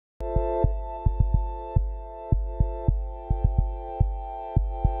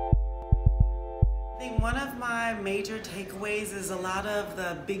one of my major takeaways is a lot of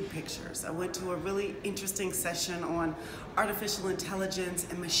the big pictures. I went to a really interesting session on artificial intelligence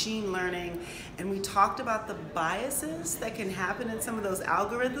and machine learning, and we talked about the biases that can happen in some of those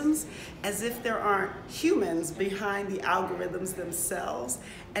algorithms as if there aren't humans behind the algorithms themselves.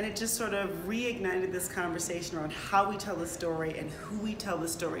 And it just sort of reignited this conversation around how we tell the story and who we tell the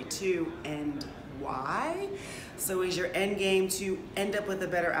story to and why. So is your end game to end up with a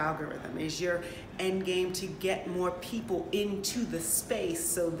better algorithm? Is your end game to get more people into the space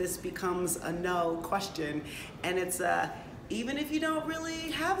so this becomes a no question? And it's even if you don't really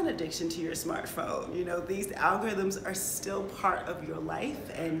have an addiction to your smartphone, you know, these algorithms are still part of your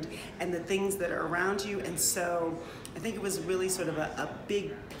life and the things that are around you. And so I think it was really sort of a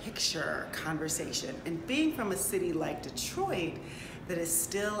big picture conversation. And being from a city like Detroit that is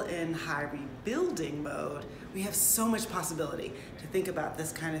still in high rebuilding mode, we have so much possibility to think about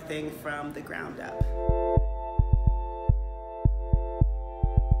this kind of thing from the ground up.